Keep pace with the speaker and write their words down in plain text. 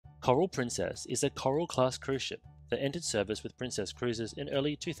Coral Princess is a Coral-class cruise ship that entered service with Princess Cruises in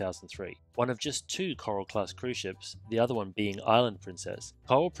early 2003. One of just two Coral-class cruise ships, the other one being Island Princess,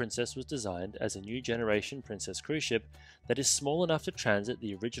 Coral Princess was designed as a new generation Princess cruise ship that is small enough to transit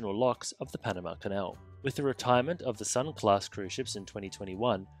the original locks of the Panama Canal. With the retirement of the Sun-class cruise ships in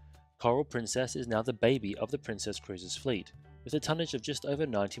 2021, Coral Princess is now the baby of the Princess Cruises fleet, with a tonnage of just over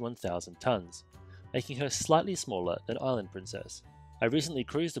 91,000 tons, making her slightly smaller than Island Princess. I recently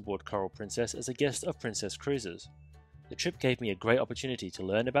cruised aboard Coral Princess as a guest of Princess Cruises. The trip gave me a great opportunity to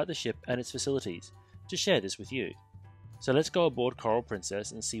learn about the ship and its facilities, to share this with you. So let's go aboard Coral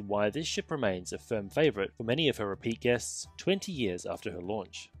Princess and see why this ship remains a firm favourite for many of her repeat guests 20 years after her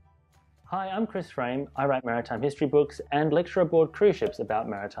launch. Hi, I'm Chris Frame. I write maritime history books and lecture aboard cruise ships about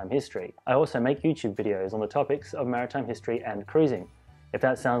maritime history. I also make YouTube videos on the topics of maritime history and cruising. If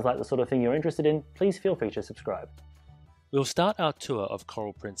that sounds like the sort of thing you're interested in, please feel free to subscribe. We'll start our tour of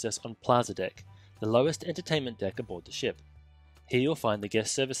Coral Princess on Plaza Deck, the lowest entertainment deck aboard the ship. Here you'll find the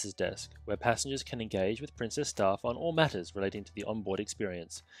guest services desk, where passengers can engage with Princess staff on all matters relating to the onboard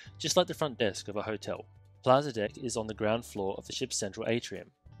experience, just like the front desk of a hotel. Plaza Deck is on the ground floor of the ship's central atrium,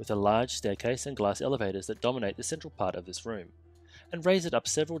 with a large staircase and glass elevators that dominate the central part of this room, and raise it up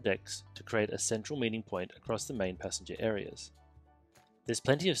several decks to create a central meeting point across the main passenger areas. There's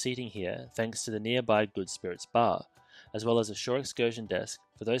plenty of seating here thanks to the nearby Good Spirits bar, as well as a shore excursion desk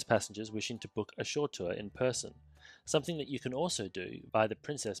for those passengers wishing to book a shore tour in person, something that you can also do via the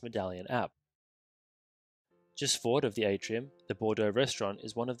Princess Medallion app. Just forward of the atrium, the Bordeaux restaurant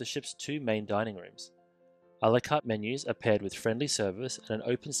is one of the ship's two main dining rooms. A la carte menus are paired with friendly service and an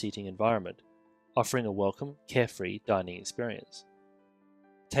open seating environment, offering a welcome, carefree dining experience.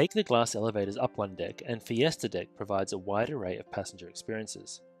 Take the glass elevators up one deck and Fiesta Deck provides a wide array of passenger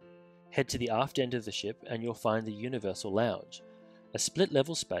experiences. Head to the aft end of the ship and you'll find the Universal Lounge. A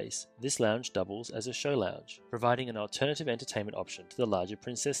split-level space, this lounge doubles as a show lounge, providing an alternative entertainment option to the larger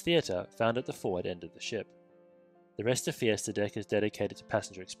Princess Theatre found at the forward end of the ship. The rest of Fiesta Deck is dedicated to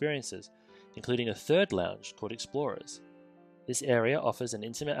passenger experiences, including a third lounge called Explorers. This area offers an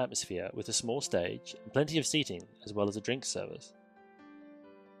intimate atmosphere with a small stage and plenty of seating, as well as a drink service.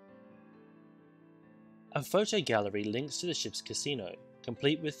 A photo gallery links to the ship's casino,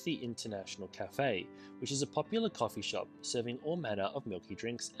 complete with the International Cafe, which is a popular coffee shop serving all manner of milky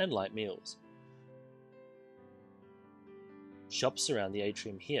drinks and light meals. Shops surround the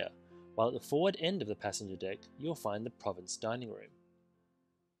atrium here, while at the forward end of the passenger deck you'll find the Province dining room.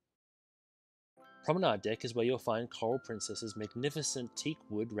 Promenade Deck is where you'll find Coral Princess's magnificent teak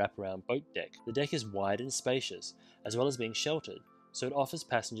wood wraparound boat deck. The deck is wide and spacious, as well as being sheltered, so it offers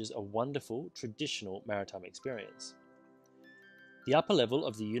passengers a wonderful, traditional maritime experience. The upper level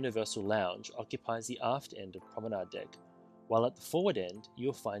of the Universal Lounge occupies the aft end of Promenade Deck, while at the forward end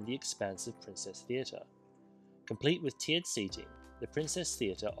you'll find the expansive Princess Theatre. Complete with tiered seating, the Princess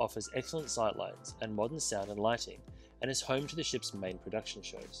Theatre offers excellent sightlines and modern sound and lighting, and is home to the ship's main production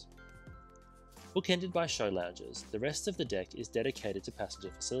shows. Bookended by show lounges, the rest of the deck is dedicated to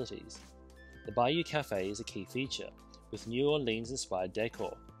passenger facilities. The Bayou Cafe is a key feature, with New Orleans-inspired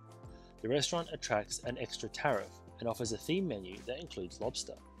decor. The restaurant attracts an extra tariff and offers a theme menu that includes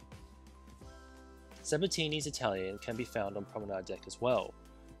lobster. Sabatini's Italian can be found on Promenade Deck as well.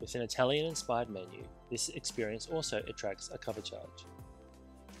 With an Italian-inspired menu, this experience also attracts a cover charge.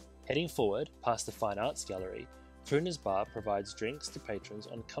 Heading forward, past the Fine Arts Gallery, Pruner's Bar provides drinks to patrons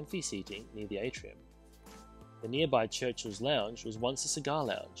on comfy seating near the atrium. The nearby Churchill's Lounge was once a cigar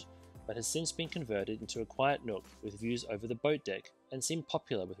lounge, but has since been converted into a quiet nook with views over the boat deck and seemed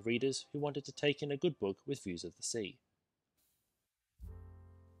popular with readers who wanted to take in a good book with views of the sea.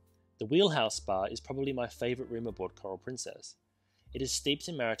 The Wheelhouse Bar is probably my favourite room aboard Coral Princess. It is steeped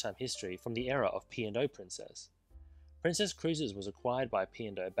in maritime history from the era of P&O Princess. Princess Cruises was acquired by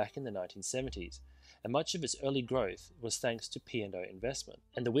P&O back in the 1970s, and much of its early growth was thanks to P&O investment.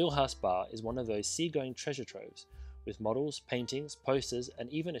 And the Wheelhouse Bar is one of those seagoing treasure troves, with models, paintings, posters,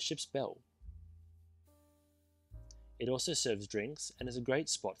 and even a ship's bell. It also serves drinks and is a great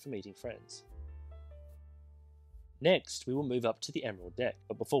spot for meeting friends. Next, we will move up to the Emerald Deck,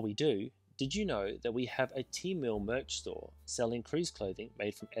 but before we do, did you know that we have a T-Mill merch store selling cruise clothing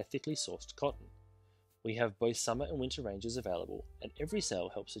made from ethically sourced cotton? We have both summer and winter ranges available, and every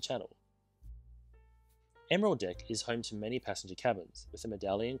sale helps the channel. Emerald Deck is home to many passenger cabins, with a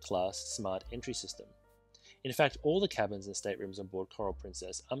Medallion class smart entry system. In fact, all the cabins and staterooms on board Coral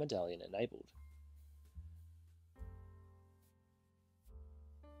Princess are Medallion enabled.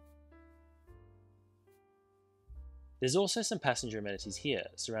 There's also some passenger amenities here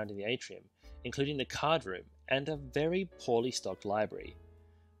surrounding the atrium, including the card room and a very poorly stocked library.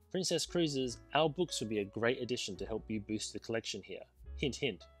 Princess Cruises, our books would be a great addition to help you boost the collection here. Hint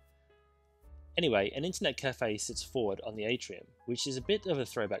hint. Anyway, an internet cafe sits forward on the atrium, which is a bit of a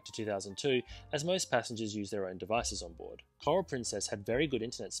throwback to 2002 as most passengers use their own devices on board. Coral Princess had very good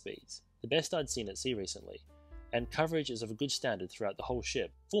internet speeds, the best I'd seen at sea recently, and coverage is of a good standard throughout the whole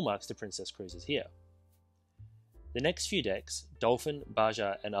ship, full marks to Princess Cruises here. The next few decks, Dolphin,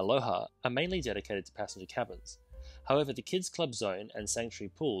 Baja and Aloha, are mainly dedicated to passenger cabins. However, the Kids Club Zone and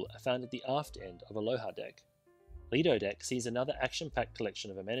Sanctuary Pool are found at the aft end of Aloha Deck. Lido Deck sees another action-packed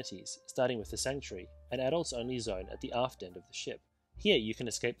collection of amenities, starting with the Sanctuary, an adults-only zone at the aft end of the ship. Here you can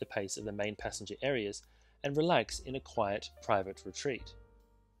escape the pace of the main passenger areas and relax in a quiet, private retreat.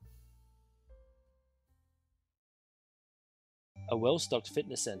 A well-stocked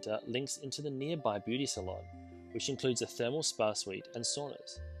fitness centre links into the nearby beauty salon, which includes a thermal spa suite and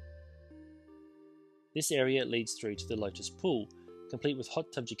saunas. This area leads through to the Lotus Pool, complete with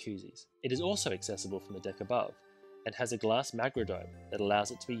hot tub jacuzzis. It is also accessible from the deck above, and has a glass magrodome that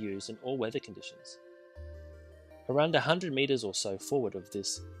allows it to be used in all weather conditions. Around 100 metres or so forward of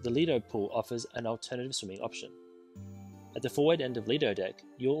this, the Lido Pool offers an alternative swimming option. At the forward end of Lido Deck,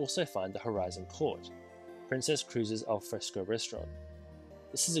 you'll also find the Horizon Court, Princess Cruises alfresco restaurant.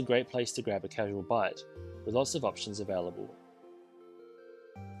 This is a great place to grab a casual bite, with lots of options available.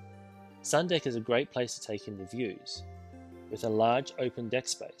 Sun Deck is a great place to take in the views, with a large open deck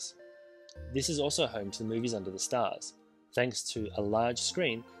space. This is also home to the movies Under the Stars, thanks to a large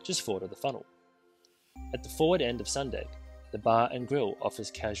screen just forward of the funnel. At the forward end of Sun Deck, the bar and grill offers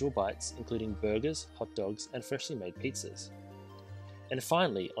casual bites including burgers, hot dogs and freshly made pizzas. And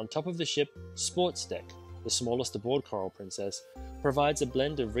finally, on top of the ship, Sports Deck, the smallest aboard Coral Princess, provides a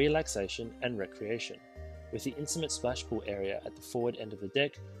blend of relaxation and recreation, with the intimate splash pool area at the forward end of the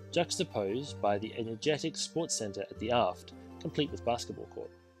deck juxtaposed by the energetic sports centre at the aft, complete with basketball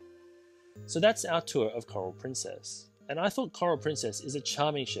court. So that's our tour of Coral Princess, and I thought Coral Princess is a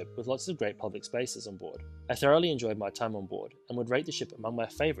charming ship with lots of great public spaces on board. I thoroughly enjoyed my time on board and would rate the ship among my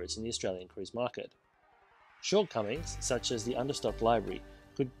favourites in the Australian cruise market. Shortcomings, such as the understocked library,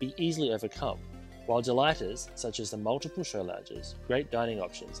 could be easily overcome, while delighters, such as the multiple show lounges, great dining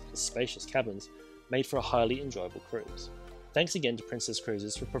options and spacious cabins, made for a highly enjoyable cruise. Thanks again to Princess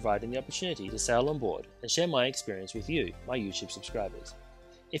Cruises for providing the opportunity to sail on board and share my experience with you, my YouTube subscribers.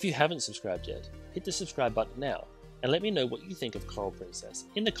 If you haven't subscribed yet, hit the subscribe button now and let me know what you think of Coral Princess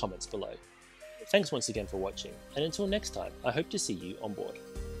in the comments below. Thanks once again for watching, and until next time, I hope to see you on board.